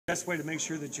best way to make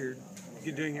sure that you're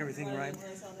doing everything right,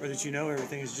 or that you know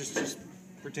everything, is just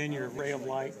pretend you're a ray of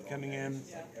light coming in,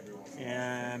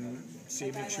 and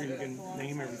make sure you can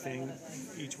name everything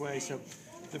each way. So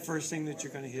the first thing that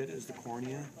you're going to hit is the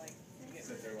cornea,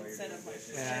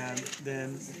 and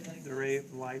then the ray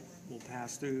of light will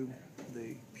pass through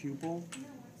the pupil,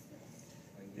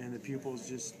 and the pupil is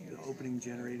just the opening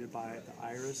generated by the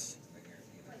iris.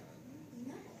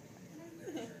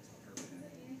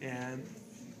 And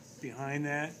behind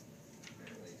that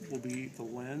will be the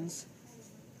lens.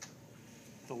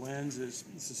 The lens is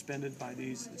suspended by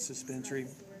these suspensory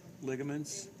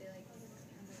ligaments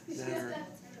that are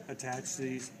attached to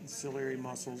these ciliary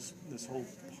muscles. This whole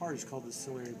part is called the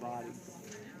ciliary body.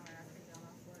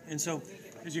 And so,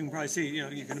 as you can probably see,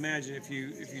 you can imagine if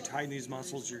you tighten these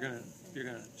muscles, you're gonna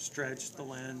stretch the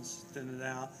lens, thin it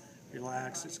out,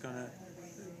 relax. It's gonna,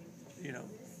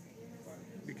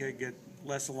 get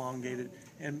less elongated,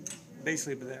 and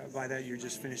basically by that you're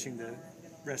just finishing the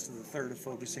rest of the third of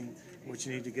focusing, which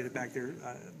you need to get it back there,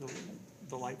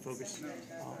 the light focus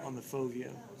on the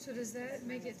fovea. So does that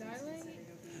make it dilate?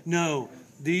 No,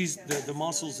 the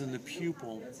muscles in the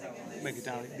pupil make it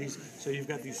dilate. So you've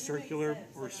got these circular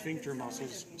or sphincter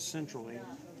muscles centrally,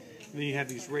 and then you have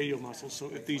these radial muscles. So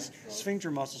if these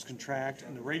sphincter muscles contract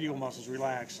and the radial muscles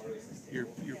relax, your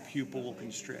pupil will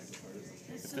constrict.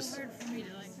 It's so hard for me to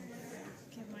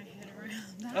get my head around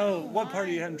that. Oh, what part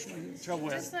are you having trouble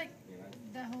with? Just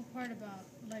that whole part about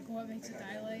what makes it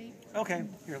dilate. Okay,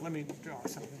 here, let me draw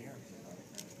something here.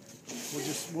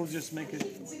 We'll just make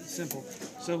it simple.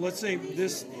 So let's say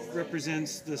this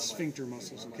represents the sphincter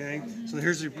muscles, okay? Mm-hmm. So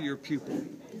here's your pupil.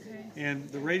 Okay. And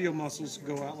the radial muscles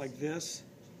go out like this.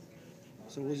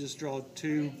 So we'll just draw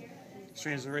two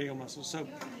strands of radial muscles. So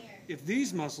if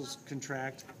these muscles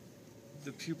contract,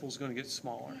 the pupil's going to get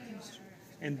smaller.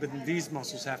 But these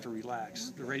muscles have to relax.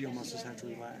 The radial muscles have to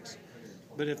relax.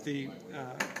 But if the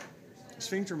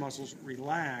sphincter muscles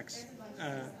relax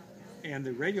and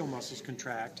the radial muscles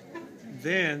contract,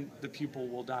 then the pupil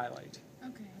will dilate.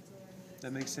 Okay.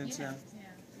 That makes sense now? Yeah.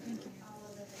 Thank you.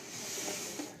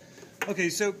 Okay,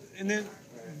 so, and then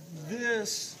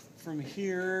this, from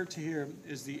here to here,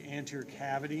 is the anterior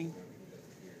cavity.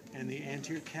 And the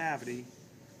anterior cavity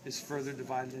is further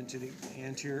divided into the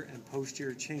anterior and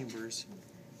posterior chambers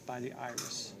by the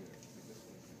iris.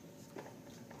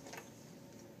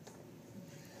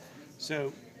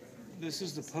 So this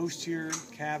is the posterior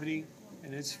cavity,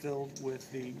 and it's filled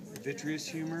with the vitreous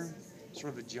humor,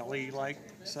 sort of a jelly-like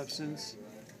substance.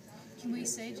 Can we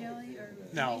say jelly? Or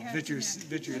no, vitreous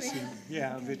humor.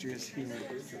 Yeah, vitreous humor.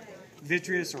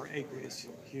 Vitreous or aqueous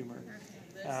humor.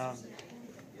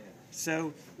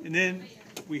 And then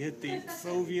we hit the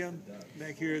fovea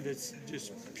back here that's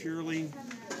just purely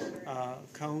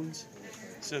cones.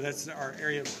 So that's our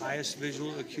area of highest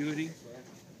visual acuity.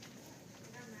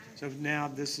 So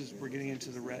now we're getting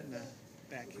into the retina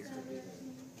back here.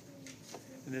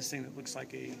 And this thing that looks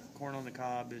like a corn on the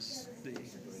cob is the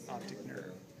optic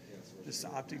nerve. This is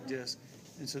the optic disc.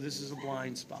 And so this is a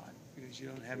blind spot because you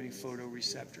don't have any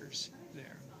photoreceptors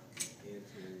there.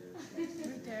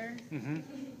 Right there. Mm-hmm.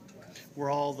 Where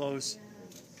all those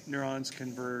neurons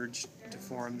converge to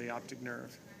form the optic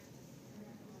nerve.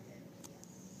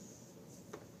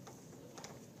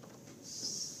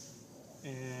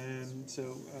 And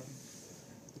so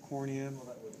the cornea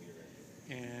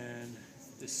and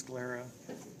the sclera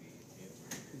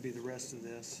would be the rest of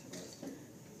this,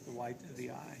 the white of the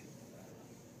eye.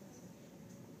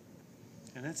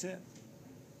 And that's it.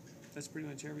 That's pretty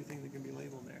much everything that can be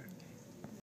labeled there.